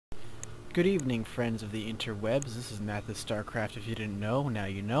Good evening, friends of the interwebs. This is Matt the StarCraft. If you didn't know, now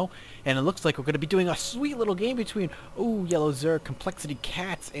you know. And it looks like we're going to be doing a sweet little game between, Yellow Zerg,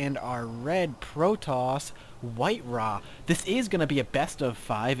 coLcatz, and our red Protoss, WhiteRa. This is going to be a best of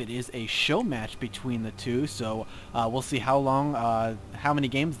 5. It is a show match between the two, so we'll see how how many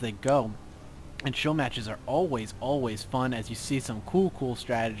games they go. And show matches are always fun, as you see some cool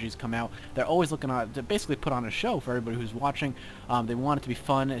strategies come out. They're always looking to basically put on a show for everybody who's watching. They want it to be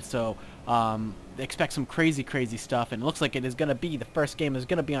fun, so they expect some crazy stuff. And it looks like it is going to be, the first game is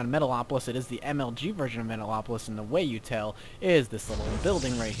going to be on Metalopolis. It is the MLG version of Metalopolis, and the way you tell is this little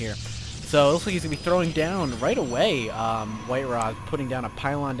building right here. So it looks like he's going to be throwing down right away. WhiteRa putting down a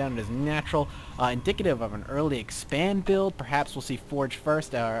pylon down at his natural, indicative of an early expand build. Perhaps we'll see Forge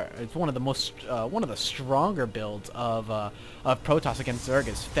first. It's one of the stronger builds of Protoss against Zerg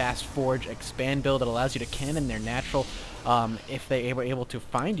is fast Forge expand build. It allows you to cannon their natural if they were able to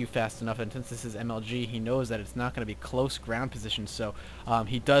find you fast enough. And since this is MLG, he knows that it's not going to be close ground position. So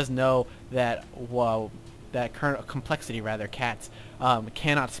he does know that that current complexity, rather, cats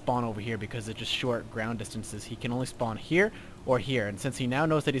cannot spawn over here because it's just short ground distances. He can only spawn here or here, and since he now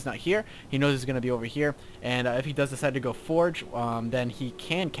knows that he's not here, he knows he's going to be over here, and if he does decide to go Forge, then he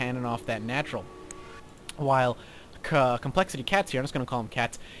can cannon off that natural. While Complexity Cats here, I'm just going to call him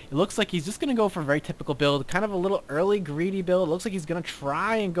Cats, it looks like he's just going to go for a very typical build, kind of a little early greedy build. It looks like he's going to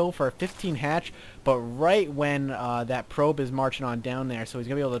try and go for a 15 hatch, but right when that probe is marching on down there, so he's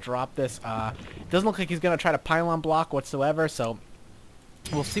going to be able to drop this. It doesn't look like he's going to try to pylon block whatsoever, so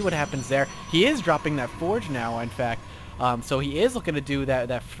we'll see what happens there. He is dropping that Forge now, in fact, so he is looking to do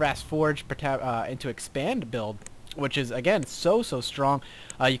that fast Forge into expand build, which is, again, so strong.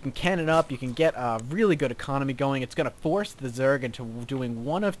 You can cannon up, you can get a really good economy going. It's going to force the Zerg into doing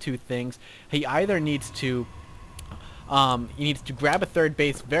one of two things. He either needs to grab a third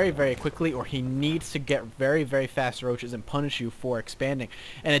base very quickly, or he needs to get very fast roaches and punish you for expanding.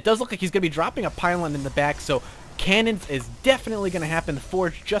 And it does look like he's going to be dropping a pylon in the back, so cannons is definitely going to happen. The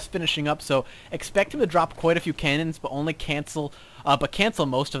Forge just finishing up, so expect him to drop quite a few cannons, but only cancel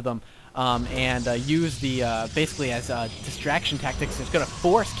most of them. And use the basically as distraction tactics. It's going to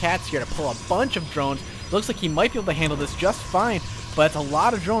force Cats here to pull a bunch of drones. Looks like he might be able to handle this just fine, but it's a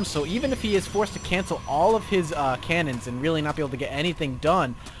lot of drones, so even if he is forced to cancel all of his cannons and really not be able to get anything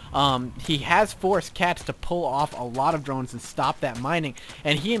done, he has forced Cats to pull off a lot of drones and stop that mining.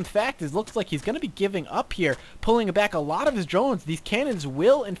 And he, in fact, looks like he's going to be giving up here, pulling back a lot of his drones. These cannons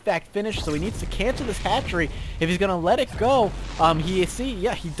will, in fact, finish, so he needs to cancel this hatchery if he's going to let it go.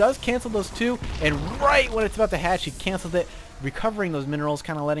 He does cancel those two, and right when it's about to hatch, he canceled it, recovering those minerals,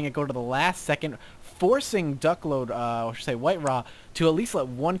 kind of letting it go to the last second, forcing WhiteRa to at least let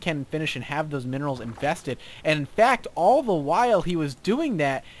one cannon finish and have those minerals invested. And in fact, all the while he was doing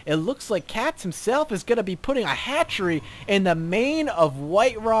that, it looks like Cats himself is going to be putting a hatchery in the main of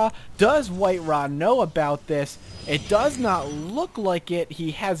WhiteRa. Does WhiteRa know about this? It does not look like it.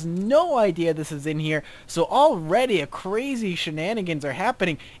 He has no idea this is in here. So already a crazy shenanigans are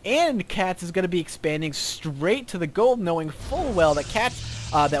happening, and Cats is going to be expanding straight to the gold, knowing full well that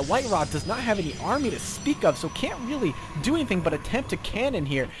that WhiteRa does not have any army to speak of, so can't really do anything but attempt to cannon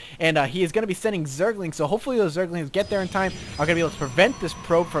here. And he is going to be sending Zerglings, so hopefully those Zerglings get there in time, are going to be able to prevent this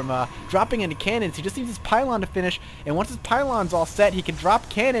probe from dropping any cannons. He just needs his pylon to finish, and once his pylon's all set, he can drop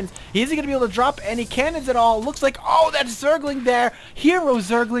cannons. He isn't going to be able to drop any cannons at all. Looks like, oh, that Zergling there, hero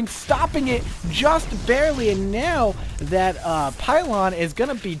Zergling, stopping it just barely, and now that pylon is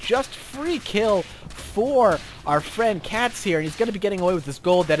going to be just free kill for our friend Cats here, and he's going to be getting away with this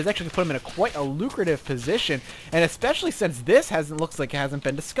gold that is actually going to put him in quite a lucrative position, and especially since this looks like it hasn't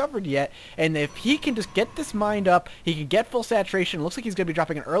been discovered yet. And if he can just get this mined up, he can get full saturation. Looks like he's going to be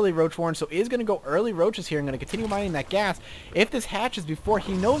dropping an early roach warren, so is going to go early roaches here and going to continue mining that gas. If this hatches before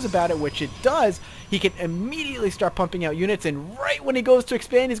he knows about it, which it does, he can immediately start pumping out units, and right when he goes to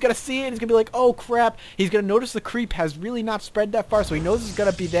expand, he's going to see it, he's going to be like, oh crap. He's going to notice the creep has really not spread that far, so he knows it's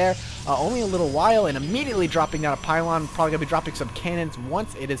going to be there only a little while, and immediately dropping down a pylon. Probably going to be dropping some cannons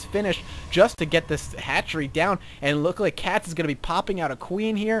once it is finished, just to get this hatchery down. And look like Cats is going to be popping out a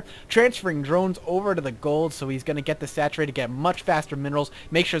queen here, transferring drones over to the gold, so he's going to get the saturated, get much faster minerals,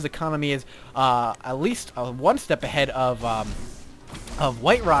 make sure his economy is at least one step ahead of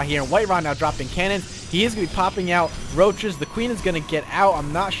WhiteRa here. WhiteRa now dropping cannons. He is going to be popping out roaches. The queen is going to get out.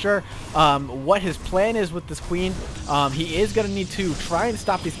 I'm not sure what his plan is with this queen. He is going to need to try and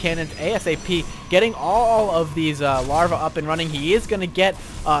stop these cannons ASAP, getting all of these larvae up and running. He is going to get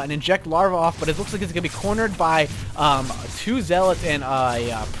an inject larva off, but it looks like it's going to be cornered by two zealots and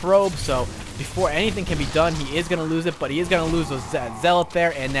a probe, so before anything can be done. He is going to lose it, but he is going to lose those Zealot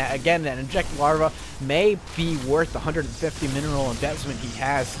there, and that, again, that Inject Larva may be worth the 150 mineral investment he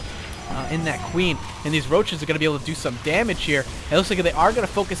has in that queen, and these roaches are going to be able to do some damage here. It looks like they are going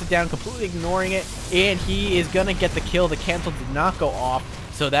to focus it down, completely ignoring it, and he is going to get the kill. The cancel did not go off,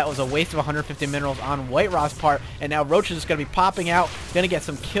 so that was a waste of 150 minerals on WhiteRa's part, and now roaches is going to be popping out, going to get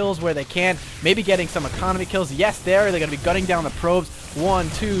some kills where they can, maybe getting some economy kills. Yes, they're going to be gunning down the probes. 1,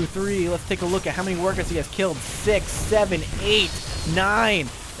 2, 3, let's take a look at how many workers he has killed. 6, 7, 8, 9.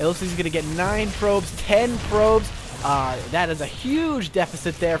 It looks like he's going to get 9 probes, 10 probes. That is a huge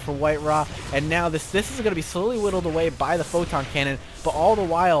deficit there for WhiteRa, and now this is going to be slowly whittled away by the photon cannon, but all the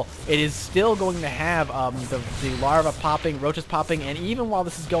while it is still going to have the larva popping, roaches popping, and even while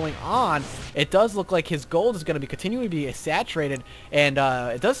this is going on, it does look like his gold is going to be continuing to be saturated, and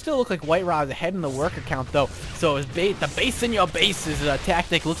it does still look like WhiteRa is ahead in the worker count though. So the base in your base is a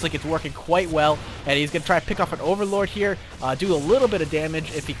tactic. Looks like it's working quite well, and he's going to try to pick off an overlord here, do a little bit of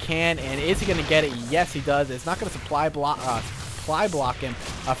damage if he can, and is he going to get it? Yes, he does. It's not going to supply block him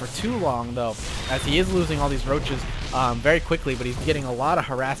for too long though, as he is losing all these roaches very quickly, but he's getting a lot of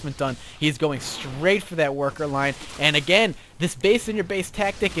harassment done. He's going straight for that worker line, and again, this base in your base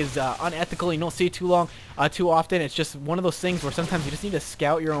tactic is unethical. You don't see it too often. It's just one of those things where sometimes you just need to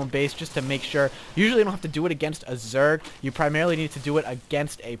scout your own base just to make sure. Usually you don't have to do it against a Zerg. You primarily need to do it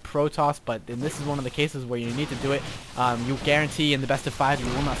against a Protoss, but this is one of the cases where you need to do it. You guarantee in the best of 5 you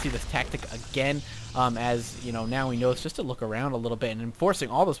will not see this tactic again. As you know, now we know it's just to look around a little bit and enforcing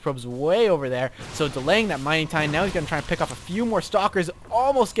all those probes way over there, so delaying that mining time. Now he's going to try and pick off a few more stalkers,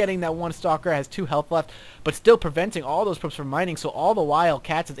 almost getting that one stalker, has 2 health left, but still preventing all those probes from mining. So all the while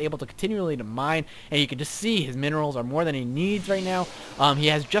Katz is able to continually to mine, and you can just see his minerals are more than he needs right now. He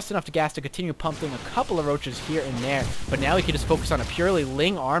has just enough gas to continue pumping a couple of roaches here and there, but now he can just focus on a purely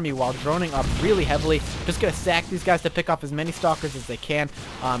Ling army while droning up really heavily. Just going to sack these guys to pick off as many stalkers as they can.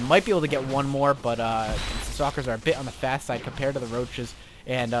 Might be able to get one more, but stalkers are a bit on the fast side compared to the roaches,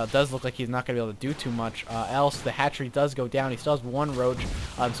 and does look like he's not going to be able to do too much else. The hatchery does go down. He still has 1 roach,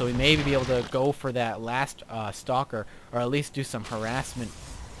 so he may be able to go for that last stalker, or at least do some harassment.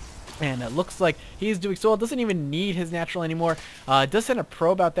 And it looks like he's doing so. It doesn't even need his natural anymore. It does send a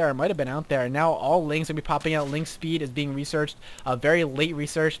probe out there. It might have been out there. And now all Lings are going to be popping out. Ling speed is being researched. Very late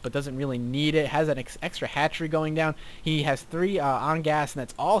researched, but doesn't really need it. Has an extra hatchery going down. He has 3 on gas, and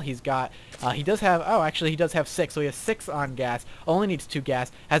that's all he's got. He does have, oh, actually, he does have 6. So he has 6 on gas. Only needs 2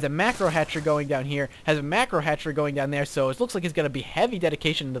 gas. Has a macro hatchery going down here. Has a macro hatchery going down there. So it looks like he's going to be heavy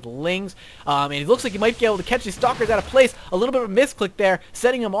dedication into the Lings. And it looks like he might be able to catch these stalkers out of place. A little bit of a misclick there,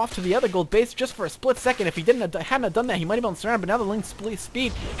 setting him off to the other gold base just for a split second. If he hadn't done that, he might have been surrounded, but now the Ling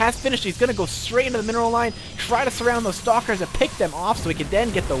speed has finished. He's going to go straight into the mineral line, try to surround those stalkers and pick them off so he can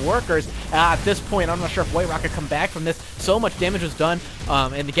then get the workers. At this point, I'm not sure if WhiteRa could come back from this. So much damage was done,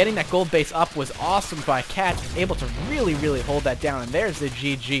 and getting that gold base up was awesome by Katz, able to really, really hold that down. And there's the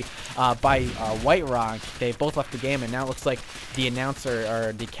GG by WhiteRa. They both left the game, and now it looks like the announcer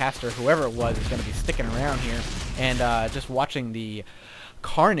or the caster, whoever it was, is going to be sticking around here and just watching the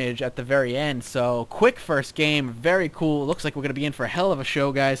carnage at the very end. So quick first game, very cool. Looks like we're going to be in for a hell of a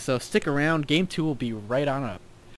show, guys, so stick around. Game 2 will be right on up.